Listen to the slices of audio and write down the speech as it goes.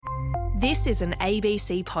This is an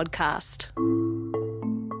ABC podcast.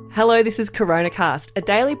 Hello, this is CoronaCast, a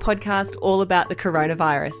daily podcast all about the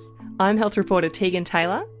coronavirus. I'm health reporter Tegan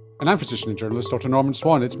Taylor. And I'm physician and journalist Dr. Norman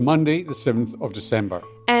Swan. It's Monday, the 7th of December.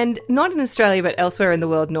 And not in Australia, but elsewhere in the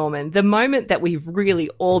world, Norman, the moment that we've really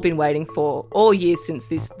all been waiting for all year since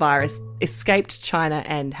this virus escaped China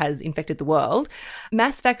and has infected the world,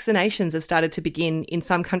 mass vaccinations have started to begin in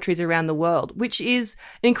some countries around the world, which is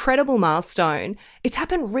an incredible milestone. It's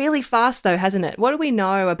happened really fast, though, hasn't it? What do we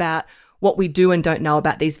know about what we do and don't know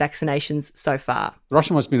about these vaccinations so far? The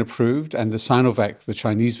Russian one's been approved, and the Sinovac, the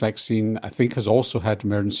Chinese vaccine, I think has also had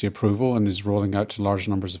emergency approval and is rolling out to large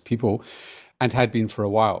numbers of people, and had been for a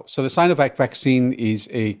while. So the Sinovac vaccine is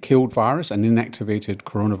a killed virus, an inactivated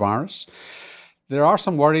coronavirus. There are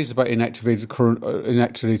some worries about inactivated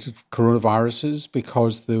coronaviruses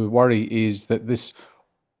because the worry is that this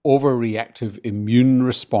overreactive immune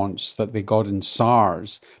response that they got in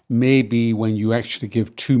SARS may be when you actually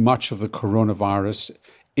give too much of the coronavirus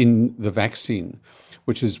in the vaccine,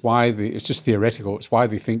 which is why it's just theoretical. It's why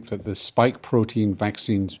they think that the spike protein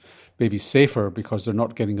vaccines may be safer because they're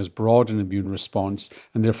not getting as broad an immune response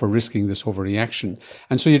and therefore risking this overreaction.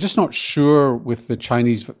 And so you're just not sure with the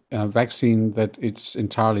Chinese vaccine that it's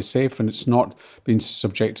entirely safe, and it's not been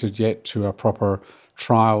subjected yet to a proper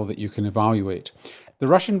trial that you can evaluate. The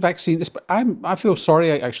Russian vaccine, I feel sorry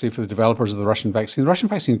actually for the developers of the Russian vaccine. The Russian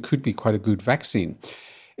vaccine could be quite a good vaccine.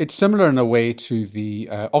 It's similar in a way to the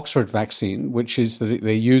Oxford vaccine, which is that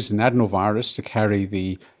they use an adenovirus to carry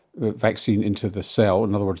the vaccine into the cell.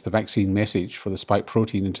 In other words, the vaccine message for the spike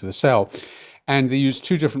protein into the cell. And they use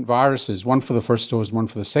two different viruses, one for the first dose and one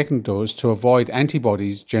for the second dose, to avoid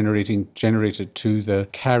antibodies generated to the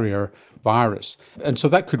carrier virus. And so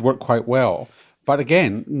that could work quite well. But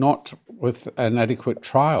again, not with an adequate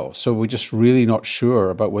trial. So we're just really not sure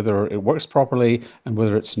about whether it works properly and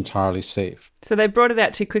whether it's entirely safe. So they brought it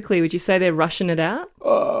out too quickly. Would you say they're rushing it out?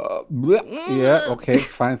 Yeah, okay,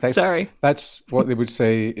 fine, thanks. Sorry. That's what they would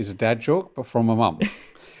say is a dad joke, but from a mum.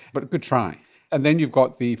 But good try. And then you've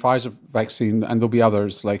got the Pfizer vaccine, and there'll be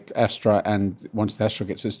others like Astra, and once the Astra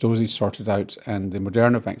gets its dosage sorted out, and the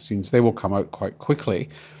Moderna vaccines, they will come out quite quickly.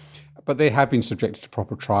 But they have been subjected to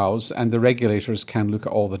proper trials, and the regulators can look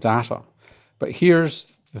at all the data. But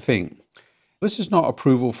here's the thing. This is not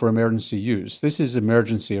approval for emergency use. This is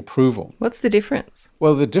emergency approval. What's the difference?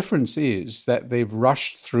 Well, the difference is that they've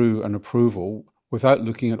rushed through an approval without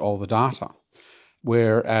looking at all the data.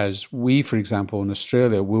 Whereas we, for example, in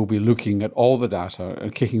Australia, will be looking at all the data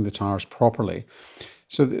and kicking the tires properly.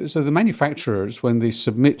 So the manufacturers, when they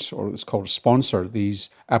submit, or it's called sponsor, these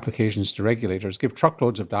applications to regulators, give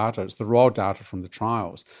truckloads of data. It's the raw data from the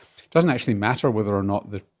trials. It doesn't actually matter whether or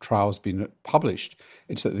not the trial's been published.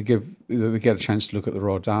 It's that they get a chance to look at the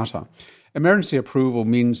raw data. Emergency approval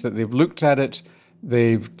means that they've looked at it,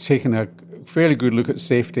 they've taken a fairly good look at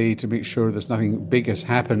safety to make sure there's nothing big has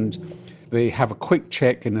happened. They have a quick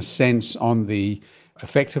check, in a sense, on the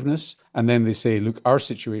effectiveness, and then they say, look, our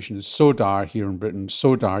situation is so dire here in Britain,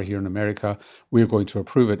 so dire here in America, we're going to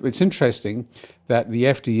approve it. It's interesting that the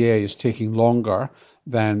FDA is taking longer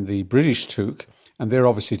than the British took, and they're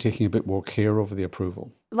obviously taking a bit more care over the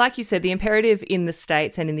approval. Like you said, the imperative in the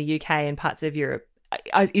States and in the UK and parts of Europe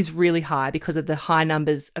is really high because of the high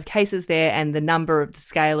numbers of cases there and the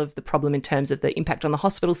scale of the problem in terms of the impact on the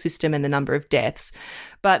hospital system and the number of deaths.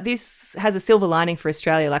 But this has a silver lining for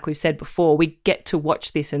Australia, like we've said before. We get to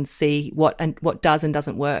watch this and see what does and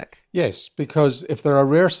doesn't work. Yes, because if there are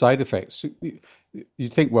rare side effects, you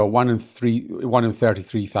think, well, 1 in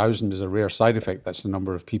 33,000 is a rare side effect. That's the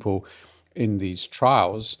number of people in these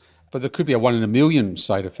trials. But there could be a 1 in a million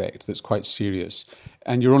side effect that's quite serious.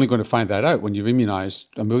 And you're only going to find that out when you've immunized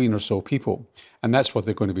a million or so people. And that's what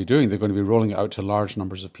they're going to be doing. They're going to be rolling it out to large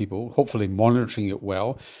numbers of people, hopefully monitoring it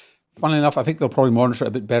well. Funnily enough, I think they'll probably monitor it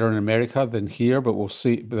a bit better in America than here, but we'll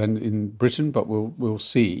see, than in Britain, but we'll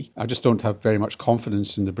see. I just don't have very much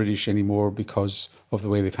confidence in the British anymore because of the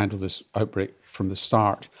way they've handled this outbreak from the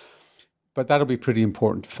start. But that'll be pretty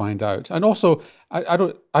important to find out. And also, I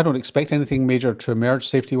don't expect anything major to emerge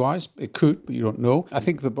safety-wise. It could, but you don't know. I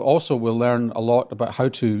think that also we'll learn a lot about how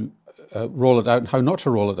to roll it out and how not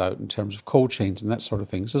to roll it out in terms of cold chains and that sort of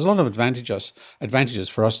thing. So there's a lot of advantages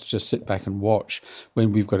for us to just sit back and watch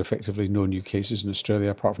when we've got effectively no new cases in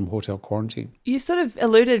Australia apart from hotel quarantine. You sort of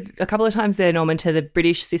alluded a couple of times there, Norman, to the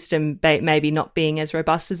British system maybe not being as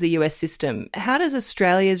robust as the US system. How does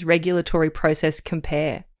Australia's regulatory process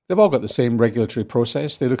compare? They've all got the same regulatory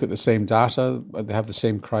process. They look at the same data. They have the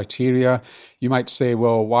same criteria. You might say,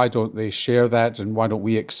 well, why don't they share that and why don't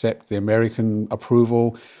we accept the American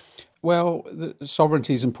approval? Well, the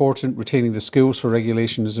sovereignty is important. Retaining the skills for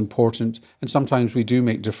regulation is important, and sometimes we do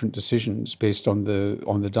make different decisions based on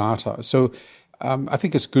the data. So, I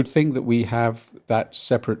think it's a good thing that we have that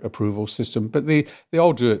separate approval system, but they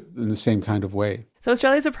all do it in the same kind of way. So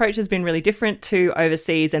Australia's approach has been really different to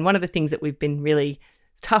overseas, and one of the things that we've been really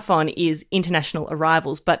tough on is international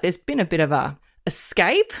arrivals. But there's been a bit of a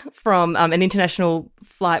escape from an international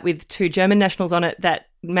flight with 2 German nationals on it that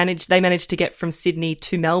they managed to get from Sydney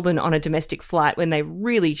to Melbourne on a domestic flight when they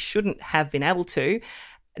really shouldn't have been able to.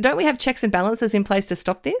 Don't we have checks and balances in place to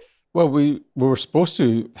stop this? Well, we were supposed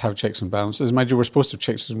to have checks and balances. Mind you, we're supposed to have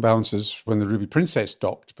checks and balances when the Ruby Princess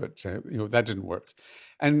docked, but that didn't work.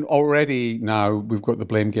 And already now we've got the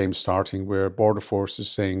blame game starting, where Border Force is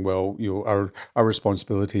saying, well, our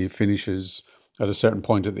responsibility finishes at a certain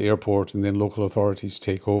point at the airport, and then local authorities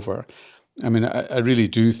take over. I mean, I really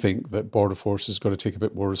do think that Border Force has got to take a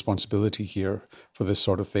bit more responsibility here for this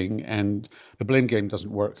sort of thing. And the blame game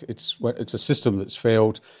doesn't work. It's a system that's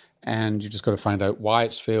failed, and you just got to find out why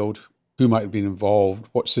it's failed, who might have been involved,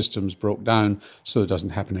 what systems broke down, so it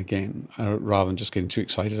doesn't happen again, rather than just getting too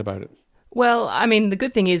excited about it. Well, I mean, the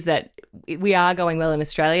good thing is that we are going well in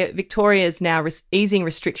Australia. Victoria is now easing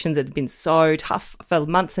restrictions that have been so tough for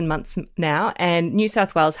months and months now, and New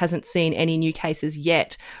South Wales hasn't seen any new cases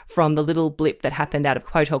yet from the little blip that happened out of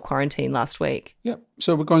hotel quarantine last week. Yeah,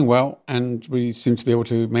 so we're going well, and we seem to be able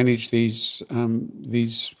to manage these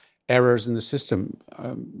errors in the system,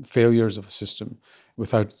 failures of the system,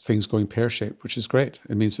 without things going pear-shaped, which is great.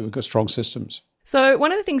 It means that we've got strong systems. So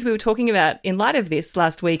one of the things we were talking about in light of this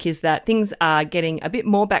last week is that things are getting a bit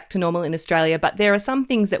more back to normal in Australia, but there are some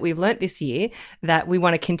things that we've learnt this year that we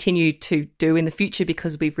want to continue to do in the future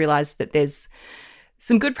because we've realised that there's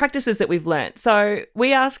some good practices that we've learnt. So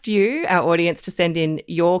we asked you, our audience, to send in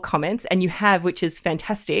your comments, and you have, which is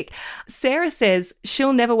fantastic. Sarah says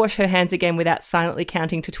she'll never wash her hands again without silently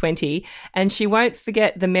counting to 20, and she won't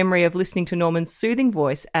forget the memory of listening to Norman's soothing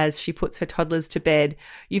voice as she puts her toddlers to bed.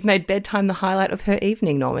 You've made bedtime the highlight of her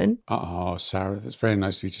evening, Norman. Oh, Sarah, that's very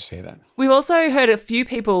nice of you to say that. We've also heard a few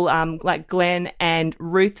people like Glenn and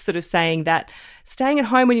Ruth sort of saying that staying at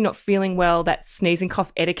home when you're not feeling well, that sneeze and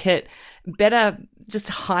cough etiquette, better just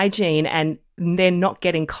hygiene, and they're not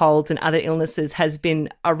getting colds and other illnesses has been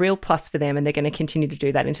a real plus for them, and they're going to continue to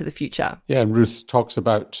do that into the future. Yeah, and Ruth talks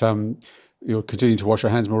about continuing to wash her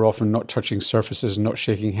hands more often, not touching surfaces, not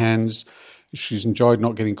shaking hands. She's enjoyed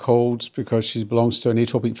not getting colds because she belongs to an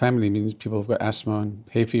atopic family, means people have got asthma and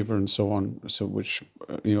hay fever and so on, so which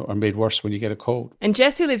are made worse when you get a cold. And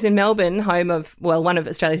Jess, who lives in Melbourne, home of, well, one of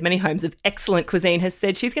Australia's many homes of excellent cuisine, has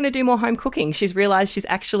said she's going to do more home cooking. She's realised she's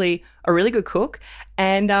actually a really good cook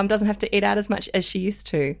and doesn't have to eat out as much as she used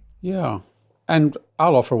to. Yeah. And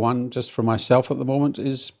I'll offer one just for myself at the moment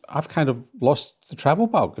is I've kind of lost the travel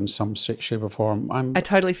bug in some shape or form. I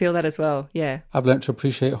totally feel that as well, yeah. I've learnt to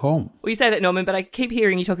appreciate home. Well, you say that, Norman, but I keep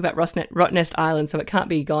hearing you talk about Rottnest Island, so it can't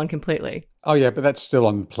be gone completely. Oh, yeah, but that's still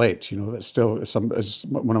on the plate, That's still, as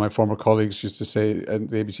one of my former colleagues used to say at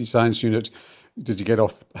the ABC Science Unit,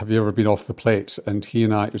 have you ever been off the plate? And he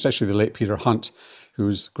and it was actually the late Peter Hunt, who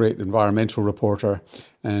was a great environmental reporter.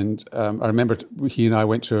 And I remember he and I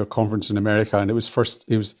went to a conference in America, and he was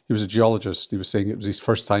a geologist. He was saying it was his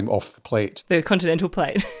first time off the plate. The continental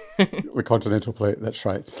plate. The continental plate, that's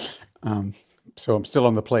right. So I'm still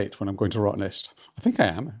on the plate when I'm going to Rottnest. I think I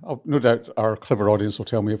am. No doubt our clever audience will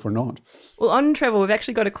tell me if we're not. Well, on travel, we've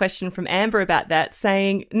actually got a question from Amber about that,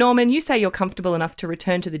 saying, Norman, you say you're comfortable enough to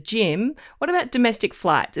return to the gym. What about domestic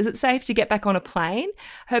flights? Is it safe to get back on a plane?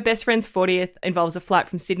 Her best friend's 40th involves a flight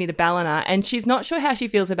from Sydney to Ballina, and she's not sure how she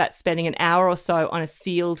feels about spending an hour or so on a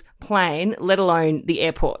sealed plane, let alone the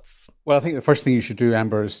airports. Well, I think the first thing you should do,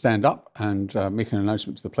 Amber, is stand up and make an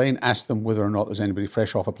announcement to the plane. Ask them whether or not there's anybody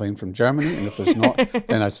fresh off a plane from Germany. And if there's not,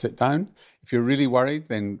 then I'd sit down. If you're really worried,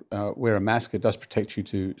 then wear a mask. It does protect you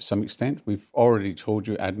to some extent. We've already told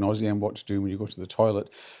you ad nauseum what to do when you go to the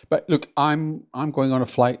toilet. But look, I'm going on a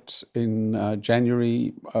flight in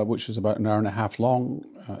January, which is about an hour and a half long,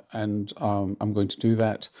 and I'm going to do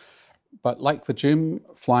that. But like the gym,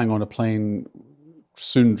 flying on a plane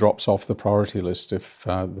soon drops off the priority list if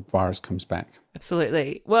the virus comes back.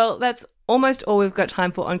 Absolutely. Well, that's almost all we've got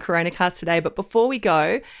time for on CoronaCast today. But before we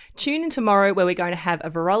go, tune in tomorrow where we're going to have a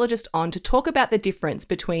virologist on to talk about the difference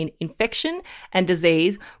between infection and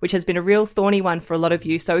disease, which has been a real thorny one for a lot of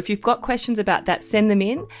you. So if you've got questions about that, send them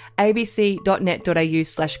in,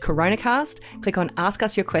 abc.net.au/CoronaCast. Click on Ask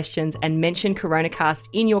Us Your Questions and mention CoronaCast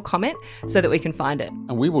in your comment so that we can find it.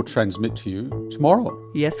 And we will transmit to you tomorrow.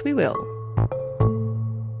 Yes, we will.